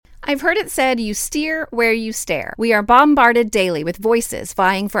I've heard it said you steer where you stare. We are bombarded daily with voices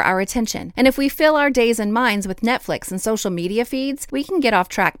vying for our attention. And if we fill our days and minds with Netflix and social media feeds, we can get off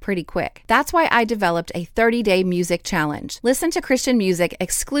track pretty quick. That's why I developed a 30-day music challenge. Listen to Christian music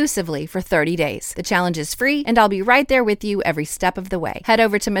exclusively for 30 days. The challenge is free, and I'll be right there with you every step of the way. Head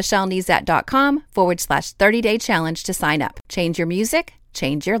over to michellenezat.com/30-day challenge to sign up. Change your music,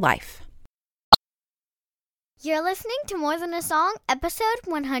 change your life. You're listening to More Than a Song, episode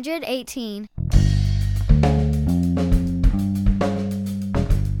 118.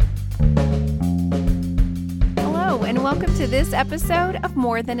 Hello, and welcome to this episode of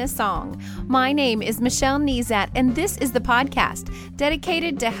More Than a Song. My name is Michelle Nezat, and this is the podcast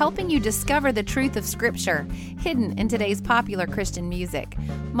dedicated to helping you discover the truth of Scripture hidden in today's popular Christian music.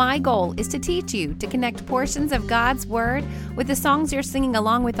 My goal is to teach you to connect portions of God's Word with the songs you're singing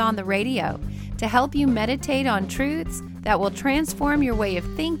along with on the radio, to help you meditate on truths that will transform your way of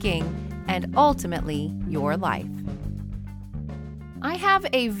thinking and ultimately your life. I have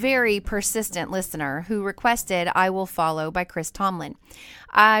a very persistent listener who requested I Will Follow by Tomlin.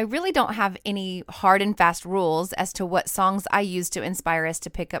 I really don't have any hard and fast rules as to what songs I use to inspire us to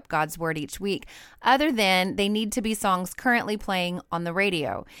pick up God's Word each week, other than they need to be songs currently playing on the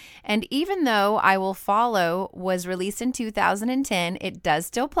radio. And even though I Will Follow was released in 2010, it does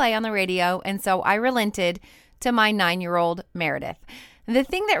still play on the radio, and so I relented to my 9-year-old Meredith. The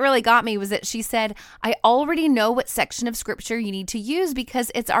thing that really got me was that she said, I already know what section of Scripture you need to use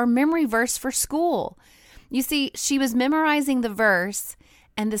because it's our memory verse for school. You see, she was memorizing the verse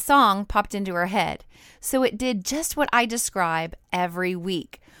and the song popped into her head. So it did just what I describe every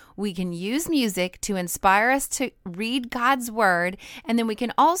week. We can use music to inspire us to read God's Word, and then we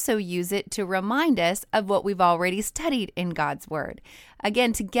can also use it to remind us of what we've already studied in God's Word.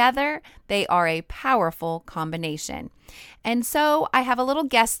 Again, together, they are a powerful combination. And so I have a little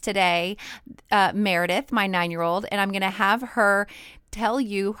guest today, Meredith, my 9-year-old, and I'm going to have her tell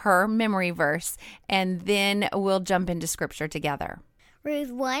you her memory verse, and then we'll jump into Scripture together.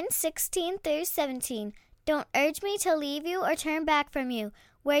 Ruth 1:16-17. Don't urge me to leave you or turn back from you.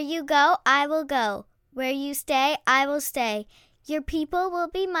 Where you go, I will go. Where you stay, I will stay. Your people will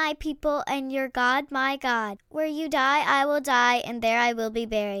be my people, and your God my God. Where you die, I will die, and there I will be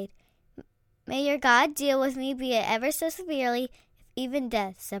buried. May your God deal with me, be it ever so severely, if even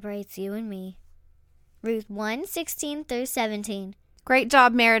death separates you and me. Ruth 1:16-17. Great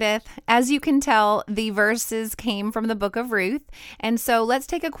job, Meredith. As you can tell, the verses came from the book of Ruth. And so let's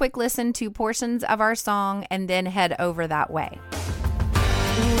take a quick listen to portions of our song and then head over that way.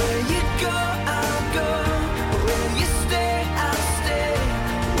 Where you go, I'll go. Where you stay, I'll stay.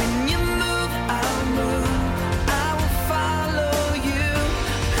 When you move, I'll move. I will follow you.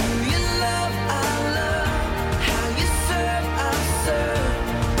 Who you love, I'll love. How you serve, I'll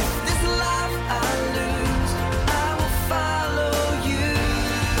serve. If this life I lose, I will follow you.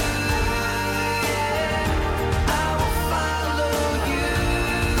 Yeah, I will follow you.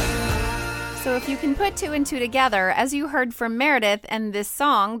 So if you can put two and two together, as you heard from Meredith and this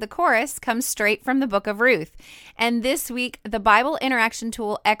song, the chorus comes straight from the book of Ruth. And this week, the Bible Interaction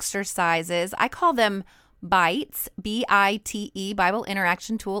Tool exercises, I call them bites, B-I-T-E, Bible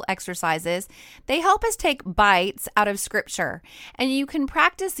Interaction Tool exercises. They help us take bites out of Scripture. And you can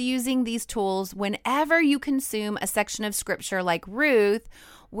practice using these tools whenever you consume a section of Scripture like Ruth,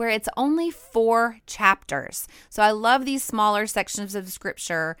 where it's only 4 chapters. So I love these smaller sections of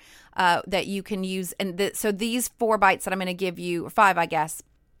Scripture that you can use. And so these 4 bites that I'm going to give you, or 5, I guess,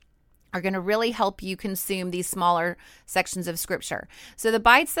 are going to really help you consume these smaller sections of Scripture. So the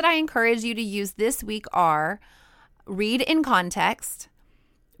bites that I encourage you to use this week are read in context,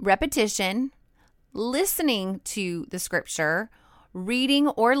 repetition, listening to the Scripture, reading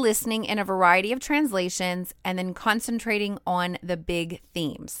or listening in a variety of translations, and then concentrating on the big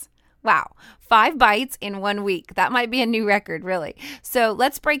themes. Wow, 5 bites in 1 week. That might be a new record, really. So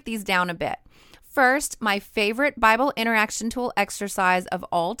let's break these down a bit. First, my favorite Bible Interaction Tool exercise of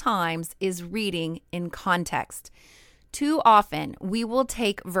all times is reading in context. Too often, we will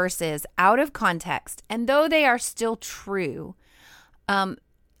take verses out of context, and though they are still true,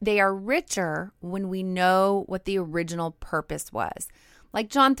 they are richer when we know what the original purpose was. Like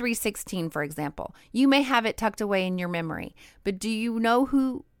John 3:16, for example. You may have it tucked away in your memory, but do you know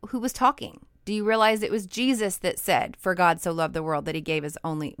who was talking? Do you realize it was Jesus that said, for God so loved the world that he gave his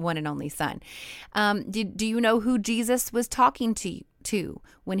one and only son? Do you know who Jesus was talking to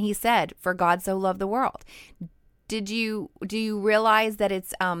when he said, for God so loved the world? Do you realize that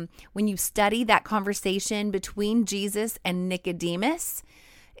it's when you study that conversation between Jesus and Nicodemus,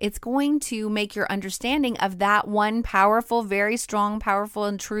 It's going to make your understanding of that one powerful, very strong, powerful,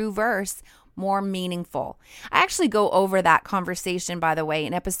 and true verse more meaningful. I actually go over that conversation, by the way,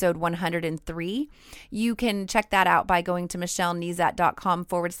 in episode 103. You can check that out by going to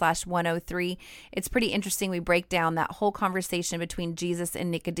michellenezat.com/103. It's pretty interesting. We break down that whole conversation between Jesus and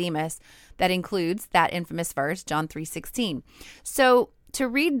Nicodemus that includes that infamous verse, John 3:16. So to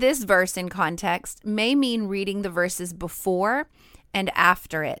read this verse in context may mean reading the verses before and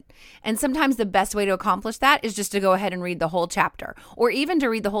after it. And sometimes the best way to accomplish that is just to go ahead and read the whole chapter, or even to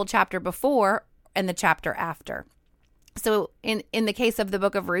read the whole chapter before and the chapter after. So in the case of the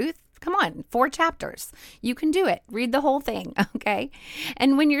book of Ruth, come on, 4 chapters. You can do it. Read the whole thing, okay?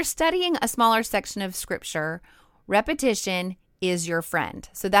 And when you're studying a smaller section of scripture, repetition is your friend.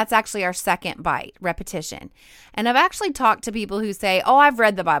 So that's actually our second bite, repetition. And I've actually talked to people who say, oh, I've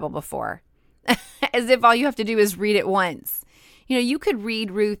read the Bible before, as if all you have to do is read it once. You know, you could read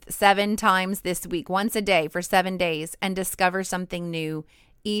Ruth 7 times this week, once a day for 7 days, and discover something new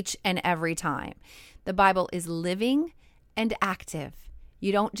each and every time. The Bible is living and active.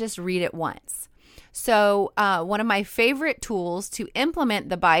 You don't just read it once. So one of my favorite tools to implement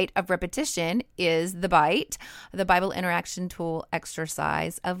the bite of repetition is the Bible interaction tool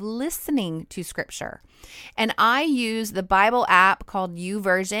exercise of listening to scripture. And I use the Bible app called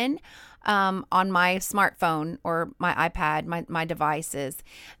YouVersion on my smartphone or my iPad, my devices.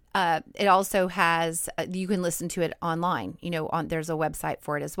 It also has, you can listen to it online, there's a website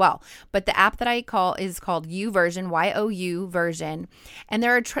for it as well. But the app that I call is called YouVersion, Y-O-U version. And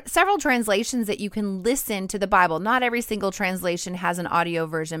there are several translations that you can listen to the Bible. Not every single translation has an audio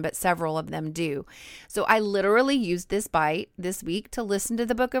version, but several of them do. So I literally used this bite this week to listen to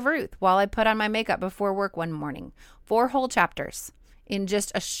the book of Ruth while I put on my makeup before work one morning. 4 whole chapters in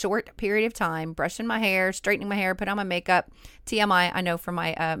just a short period of time, brushing my hair, straightening my hair, put on my makeup. TMI, I know for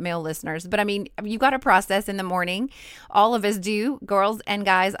my male listeners. But I mean, you got to process in the morning. All of us do, girls and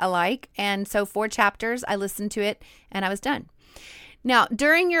guys alike. And so 4 chapters, I listened to it and I was done. Now,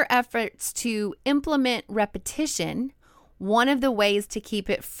 during your efforts to implement repetition, one of the ways to keep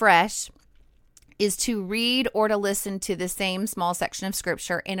it fresh is to read or to listen to the same small section of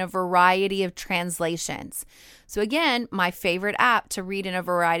scripture in a variety of translations. So again, my favorite app to read in a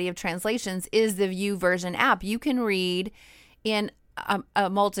variety of translations is the YouVersion app. You can read in a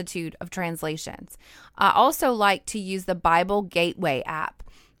multitude of translations. I also like to use the Bible Gateway app,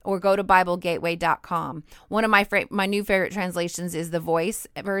 or go to BibleGateway.com. One of my new favorite translations is the Voice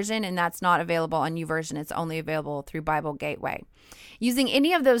version, and that's not available on YouVersion. It's only available through Bible Gateway. Using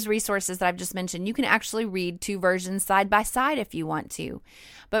any of those resources that I've just mentioned, you can actually read 2 versions side by side if you want to.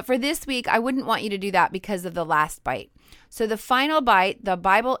 But for this week, I wouldn't want you to do that because of the last bite. So the final bite, the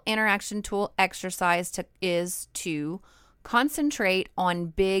Bible interaction tool exercise is to concentrate on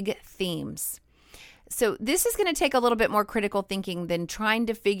big themes. So this is going to take a little bit more critical thinking than trying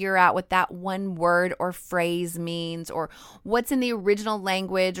to figure out what that one word or phrase means or what's in the original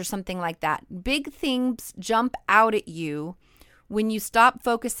language or something like that. Big themes jump out at you when you stop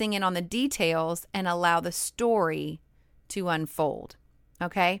focusing in on the details and allow the story to unfold.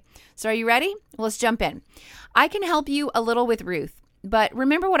 Okay? So are you ready? Let's jump in. I can help you a little with Ruth, but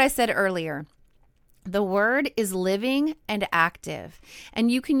remember what I said earlier. The word is living and active,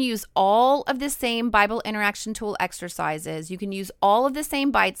 and you can use all of the same Bible interaction tool exercises. You can use all of the same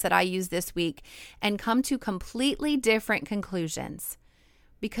bites that I used this week and come to completely different conclusions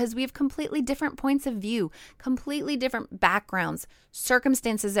because we have completely different points of view, completely different backgrounds,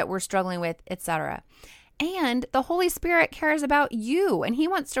 circumstances that we're struggling with, etc. And the Holy Spirit cares about you, and He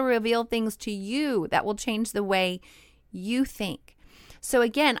wants to reveal things to you that will change the way you think. So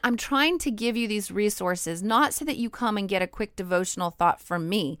again, I'm trying to give you these resources, not so that you come and get a quick devotional thought from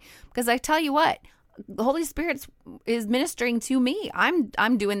me, because I tell you what, the Holy Spirit is ministering to me.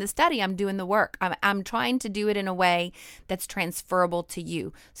 I'm doing the study. I'm doing the work. I'm trying to do it in a way that's transferable to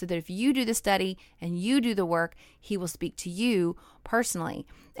you, so that if you do the study and you do the work, He will speak to you personally.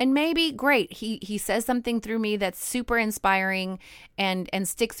 And maybe, great, he says something through me that's super inspiring and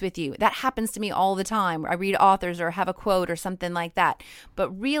sticks with you. That happens to me all the time. I read authors or have a quote or something like that. But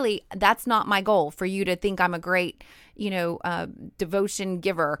really, that's not my goal, for you to think I'm a great, devotion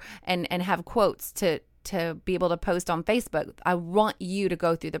giver and have quotes to be able to post on Facebook. I want you to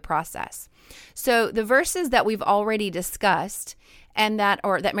go through the process. So the verses that we've already discussed and that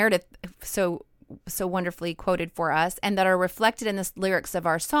Meredith so so wonderfully quoted for us and that are reflected in the lyrics of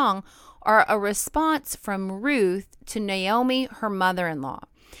our song are a response from Ruth to Naomi, her mother-in-law.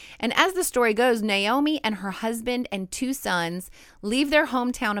 And as the story goes, Naomi and her husband and 2 sons leave their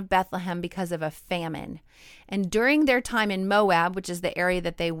hometown of Bethlehem because of a famine. And during their time in Moab, which is the area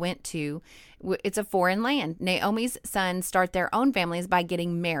that they went to, it's a foreign land. Naomi's sons start their own families by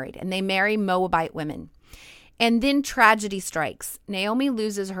getting married, and they marry Moabite women. And then tragedy strikes. Naomi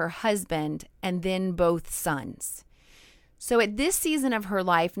loses her husband and then both sons. So at this season of her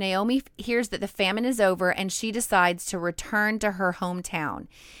life, Naomi hears that the famine is over and she decides to return to her hometown.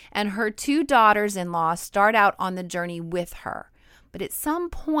 And her 2 daughters-in-law start out on the journey with her. But at some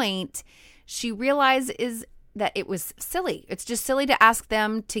point, she realizes that it was silly. It's just silly to ask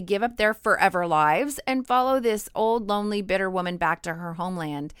them to give up their forever lives and follow this old, lonely, bitter woman back to her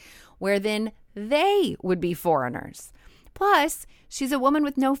homeland, where then they would be foreigners. Plus, she's a woman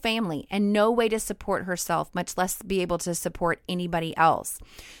with no family and no way to support herself, much less be able to support anybody else.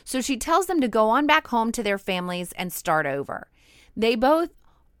 So she tells them to go on back home to their families and start over. They both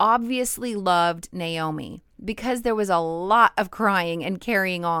obviously loved Naomi because there was a lot of crying and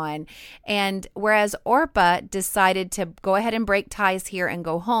carrying on. And whereas Orpah decided to go ahead and break ties here and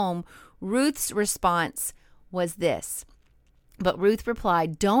go home, Ruth's response was this. But Ruth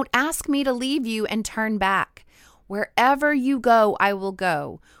replied, "Don't ask me to leave you and turn back. Wherever you go, I will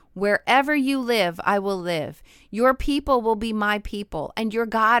go. Wherever you live, I will live. Your people will be my people, and your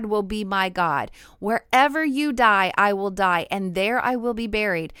God will be my God. Wherever you die, I will die, and there I will be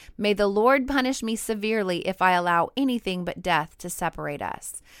buried. May the Lord punish me severely if I allow anything but death to separate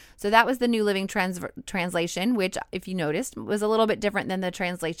us." So that was the New Living Translation, which, if you noticed, was a little bit different than the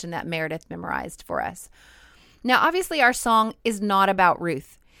translation that Meredith memorized for us. Now, obviously, our song is not about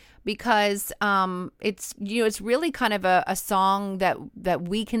Ruth, because it's really kind of a song that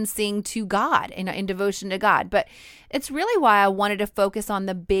we can sing to God in devotion to God. But it's really why I wanted to focus on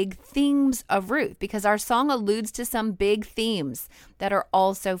the big themes of Ruth, because our song alludes to some big themes that are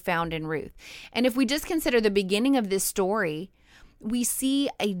also found in Ruth. And if we just consider the beginning of this story, we see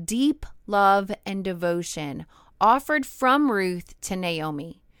a deep love and devotion offered from Ruth to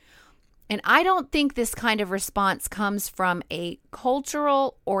Naomi. And I don't think this kind of response comes from a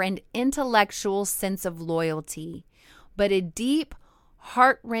cultural or an intellectual sense of loyalty, but a deep,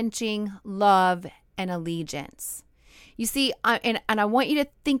 heart-wrenching love and allegiance. You see, and I want you to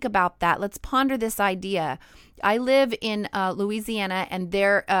think about that. Let's ponder this idea. I live in Louisiana, and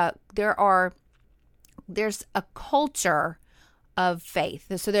there's a culture of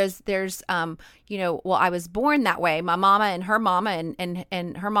faith. So there's I was born that way. My mama and her mama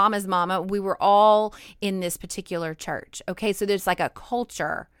and her mama's mama, we were all in this particular church. Okay, so there's like a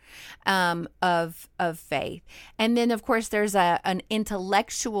culture of faith. And then of course there's an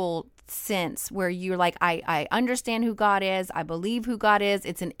intellectual sense where you're like, I understand who God is, I believe who God is.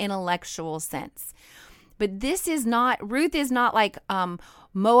 It's an intellectual sense. But Ruth is not like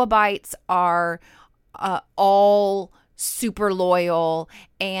Moabites are all super loyal,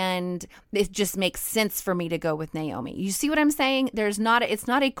 and it just makes sense for me to go with Naomi. You see what I'm saying? It's not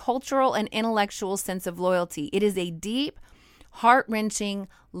a cultural and intellectual sense of loyalty. It is a deep, heart-wrenching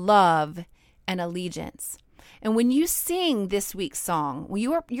love and allegiance. And when you sing this week's song,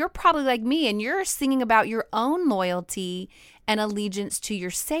 you're probably like me, and you're singing about your own loyalty and allegiance to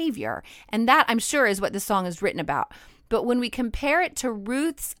your Savior. And that, I'm sure, is what the song is written about. But when we compare it to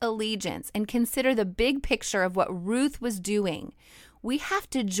Ruth's allegiance and consider the big picture of what Ruth was doing, we have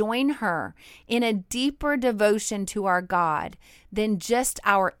to join her in a deeper devotion to our God than just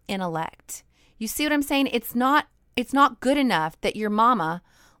our intellect. You see what I'm saying? It's not good enough that your mama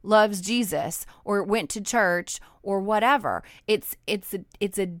loves Jesus or went to church or whatever. It's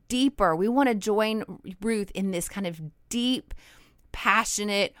a deeper. We want to join Ruth in this kind of deep,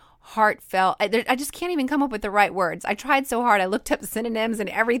 passionate, heartfelt. I just can't even come up with the right words. I tried so hard. I looked up synonyms and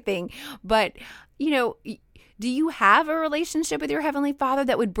everything. But, do you have a relationship with your Heavenly Father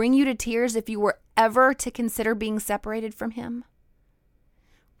that would bring you to tears if you were ever to consider being separated from Him?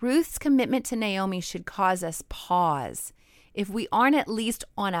 Ruth's commitment to Naomi should cause us pause if we aren't at least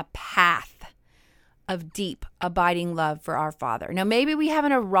on a path of deep, abiding love for our Father. Now, maybe we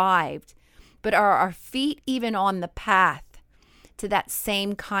haven't arrived, but are our feet even on the path to that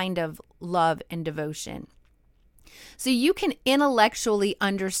same kind of love and devotion? So you can intellectually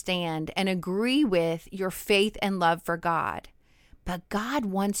understand and agree with your faith and love for God, but God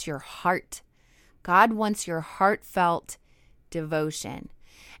wants your heart. God wants your heartfelt devotion.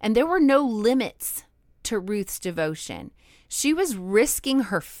 And there were no limits to Ruth's devotion. She was risking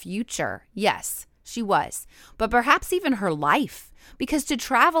her future. Yes, She was. But perhaps even her life. Because to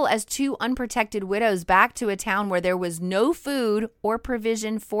travel as two unprotected widows back to a town where there was no food or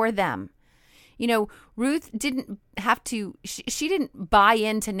provision for them. You know, Ruth didn't have to, she didn't buy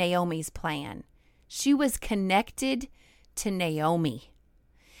into Naomi's plan. She was connected to Naomi.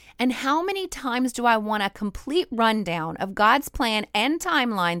 And how many times do I want a complete rundown of God's plan and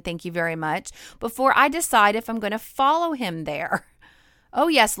timeline, thank you very much, before I decide if I'm going to follow him there? Oh,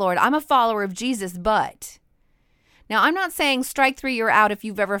 yes, Lord, I'm a follower of Jesus, but... Now, I'm not saying strike three, you're out if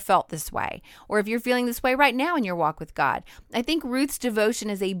you've ever felt this way, or if you're feeling this way right now in your walk with God. I think Ruth's devotion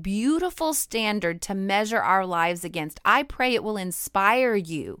is a beautiful standard to measure our lives against. I pray it will inspire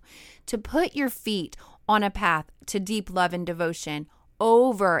you to put your feet on a path to deep love and devotion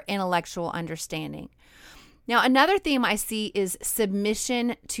over intellectual understanding. Now, another theme I see is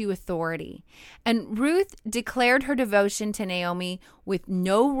submission to authority. And Ruth declared her devotion to Naomi with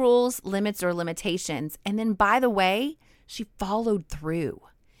no rules, limits, or limitations. And then, by the way, she followed through.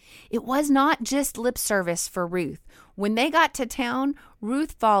 It was not just lip service for Ruth. When they got to town,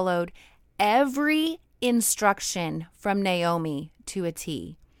 Ruth followed every instruction from Naomi to a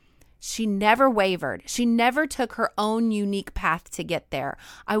T. She never wavered. She never took her own unique path to get there.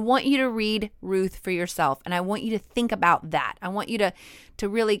 I want you to read Ruth for yourself, and I want you to think about that. I want you to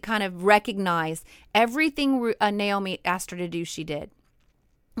really kind of recognize everything Naomi asked her to do, she did.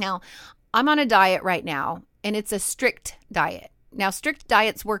 Now, I'm on a diet right now, and it's a strict diet. Now, strict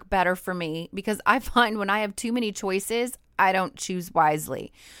diets work better for me because I find when I have too many choices, I don't choose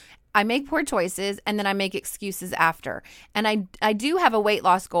wisely. I make poor choices and then I make excuses after. And I do have a weight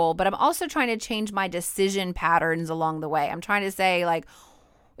loss goal, but I'm also trying to change my decision patterns along the way. I'm trying to say, like,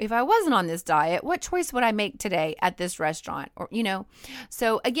 if I wasn't on this diet, what choice would I make today at this restaurant? Or,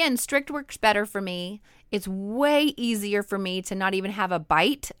 so again, strict works better for me. It's way easier for me to not even have a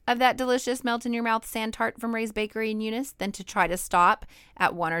bite of that delicious melt in your mouth sand tart from Ray's Bakery in Eunice than to try to stop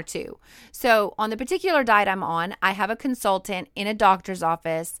at one or two. So on the particular diet I'm on, I have a consultant in a doctor's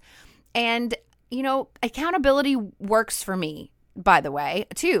office, and accountability works for me, by the way,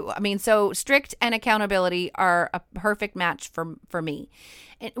 too. I mean, so strict and accountability are a perfect match for me.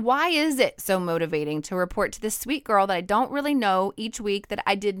 And why is it so motivating to report to this sweet girl that I don't really know each week that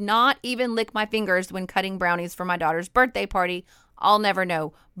I did not even lick my fingers when cutting brownies for my daughter's birthday party? I'll never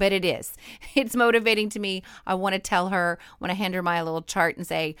know, but it is. It's motivating to me. I want to tell her when I hand her my little chart and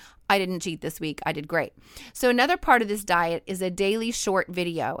say, I didn't cheat this week. I did great. So another part of this diet is a daily short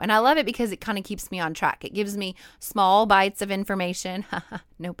video. And I love it because it kind of keeps me on track. It gives me small bites of information,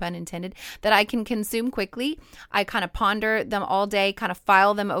 no pun intended, that I can consume quickly. I kind of ponder them all day, kind of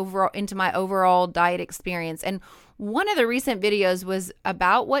file them over into my overall diet experience. And one of the recent videos was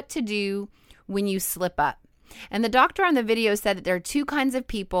about what to do when you slip up. And the doctor on the video said that there are two kinds of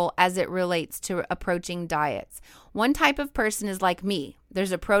people as it relates to approaching diets. One type of person is like me.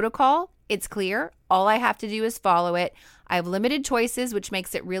 There's a protocol. It's clear. All I have to do is follow it. I have limited choices, which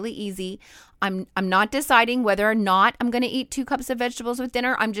makes it really easy. I'm not deciding whether or not I'm going to eat 2 cups of vegetables with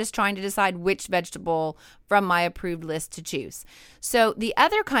dinner. I'm just trying to decide which vegetable from my approved list to choose. So the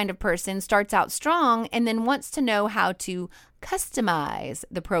other kind of person starts out strong and then wants to know how to customize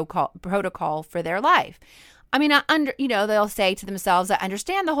the protocol for their life. I mean, they'll say to themselves, I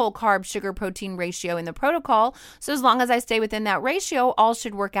understand the whole carb, sugar, protein ratio in the protocol. So as long as I stay within that ratio, all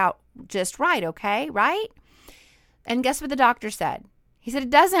should work out just right. Okay. Right. And guess what the doctor said? He said, it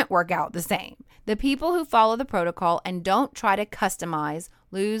doesn't work out the same. The people who follow the protocol and don't try to customize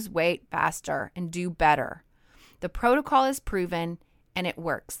lose weight faster and do better. The protocol is proven and it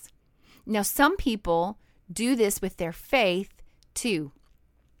works. Now, some people do this with their faith too.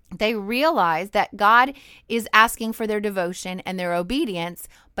 They realize that God is asking for their devotion and their obedience,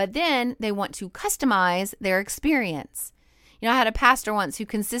 but then they want to customize their experience. I had a pastor once who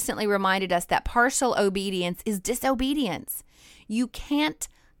consistently reminded us that partial obedience is disobedience. You can't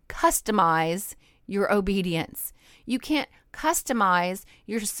customize your obedience. You can't customize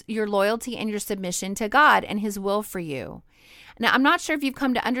your loyalty and your submission to God and His will for you. Now, I'm not sure if you've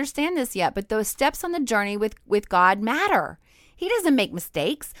come to understand this yet, but those steps on the journey with God matter. He doesn't make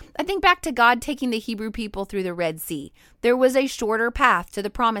mistakes. I think back to God taking the Hebrew people through the Red Sea. There was a shorter path to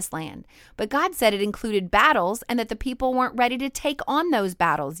the promised land, but God said it included battles and that the people weren't ready to take on those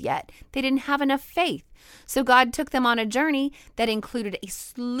battles yet. They didn't have enough faith. So God took them on a journey that included a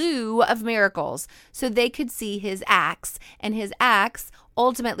slew of miracles so they could see His acts, and His acts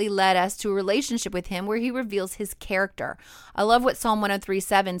ultimately led us to a relationship with Him where He reveals His character. I love what Psalm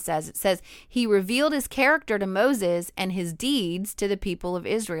 103:7 says. It says, He revealed His character to Moses and His deeds to the people of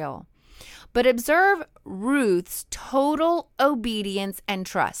Israel. But observe Ruth's total obedience and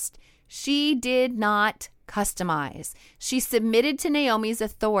trust. She did not customize. She submitted to Naomi's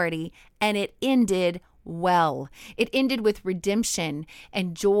authority, and it ended well. It ended with redemption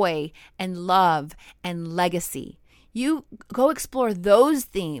and joy and love and legacy. You go explore those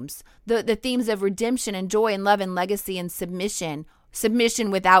themes, the themes of redemption and joy and love and legacy and submission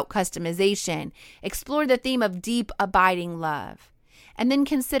without customization. Explore the theme of deep, abiding love. And then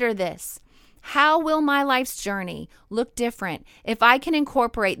consider this. How will my life's journey look different if I can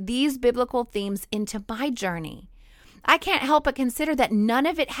incorporate these biblical themes into my journey? I can't help but consider that none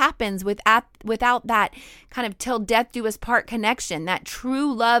of it happens without that kind of till death do us part connection, that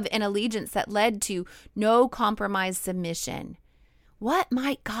true love and allegiance that led to no compromise submission. What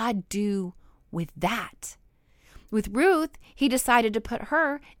might God do with that? With Ruth, he decided to put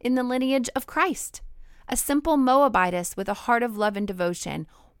her in the lineage of Christ, a simple Moabitess with a heart of love and devotion,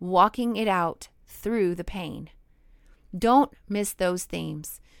 walking it out through the pain. Don't miss those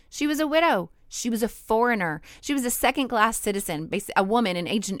themes. She was a widow. She was a foreigner. She was a second-class citizen. Basically, a woman in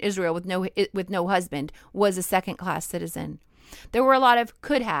ancient Israel with no husband was a second-class citizen. There were a lot of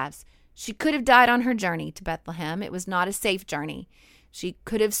could-haves. She could have died on her journey to Bethlehem. It was not a safe journey. She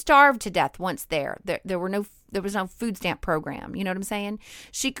could have starved to death once there. There was no food stamp program. You know what I'm saying?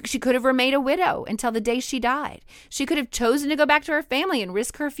 She could have remained a widow until the day she died. She could have chosen to go back to her family and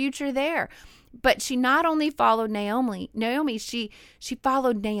risk her future there. But she not only followed Naomi, she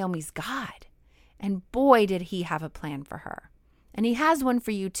followed Naomi's God. And boy, did he have a plan for her. And he has one for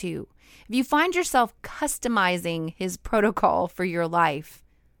you too. If you find yourself customizing his protocol for your life,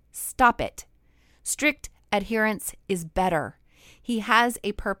 stop it. Strict adherence is better. He has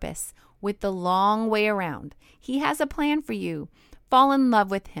a purpose with the long way around. He has a plan for you. Fall in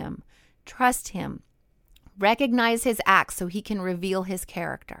love with him. Trust him. Recognize his acts so he can reveal his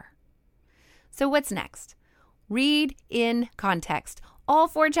character. So what's next? Read in context. All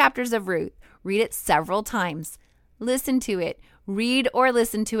 4 chapters of Ruth. Read it several times. Listen to it. Read or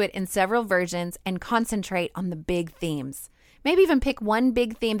listen to it in several versions and concentrate on the big themes. Maybe even pick one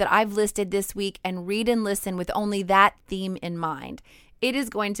big theme that I've listed this week and read and listen with only that theme in mind. It is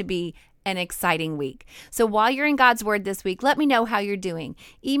going to be an exciting week. So while you're in God's Word this week, let me know how you're doing.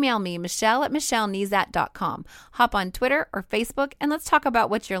 Email me, michelle@michellenezat.com. Hop on Twitter or Facebook and let's talk about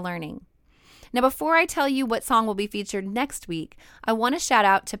what you're learning. Now, before I tell you what song will be featured next week, I want to shout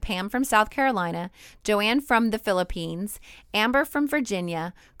out to Pam from South Carolina, Joanne from the Philippines, Amber from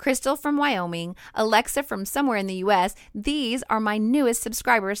Virginia, Crystal from Wyoming, Alexa from somewhere in the U.S. These are my newest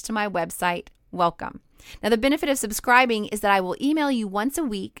subscribers to my website. Welcome. Now, the benefit of subscribing is that I will email you once a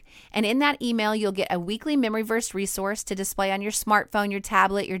week, and in that email, you'll get a weekly memory verse resource to display on your smartphone, your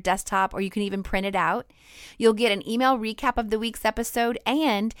tablet, your desktop, or you can even print it out. You'll get an email recap of the week's episode,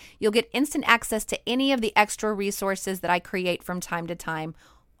 and you'll get instant access to any of the extra resources that I create from time to time.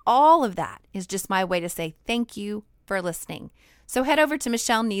 All of that is just my way to say thank you for listening. So head over to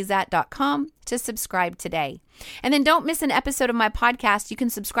michellenezat.com to subscribe today. And then don't miss an episode of my podcast. You can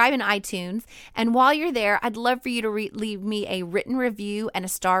subscribe in iTunes. And while you're there, I'd love for you to leave me a written review and a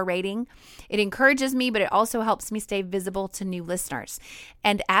star rating. It encourages me, but it also helps me stay visible to new listeners.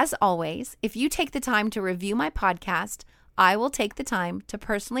 And as always, if you take the time to review my podcast, I will take the time to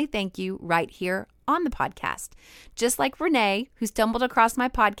personally thank you right here on the podcast. Just like Renee, who stumbled across my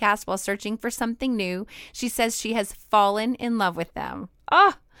podcast while searching for something new, she says she has fallen in love with them.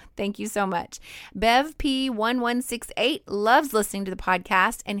 Oh, thank you so much. Bev P1168 loves listening to the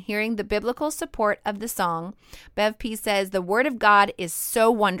podcast and hearing the biblical support of the song. Bev P says, the word of God is so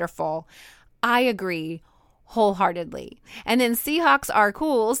wonderful. I agree wholeheartedly. And then Seahawks Are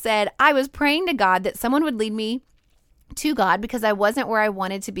Cool said, I was praying to God that someone would lead me to God because I wasn't where I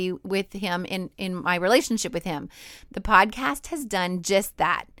wanted to be with him in my relationship with him. The podcast has done just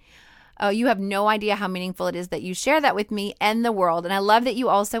that. Oh, you have no idea how meaningful it is that you share that with me and the world. And I love that you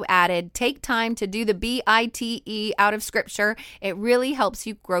also added, take time to do the BITE out of scripture. It really helps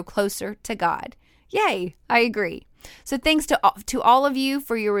you grow closer to God. Yay, I agree. So thanks to all of you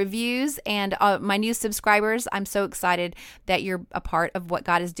for your reviews and my new subscribers. I'm so excited that you're a part of what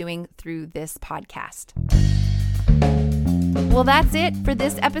God is doing through this podcast. Well, that's it for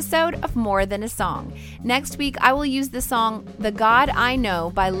this episode of More Than a Song. Next week, I will use the song The God I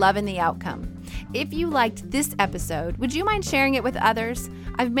Know by Love and the Outcome. If you liked this episode, would you mind sharing it with others?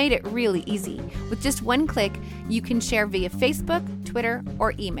 I've made it really easy. With just one click, you can share via Facebook, Twitter,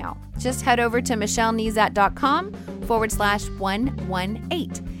 or email. Just head over to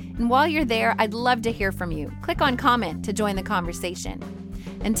michellenezat.com/118. And while you're there, I'd love to hear from you. Click on comment to join the conversation.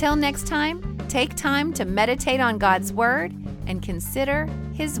 Until next time, take time to meditate on God's Word and consider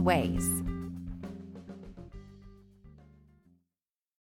His ways.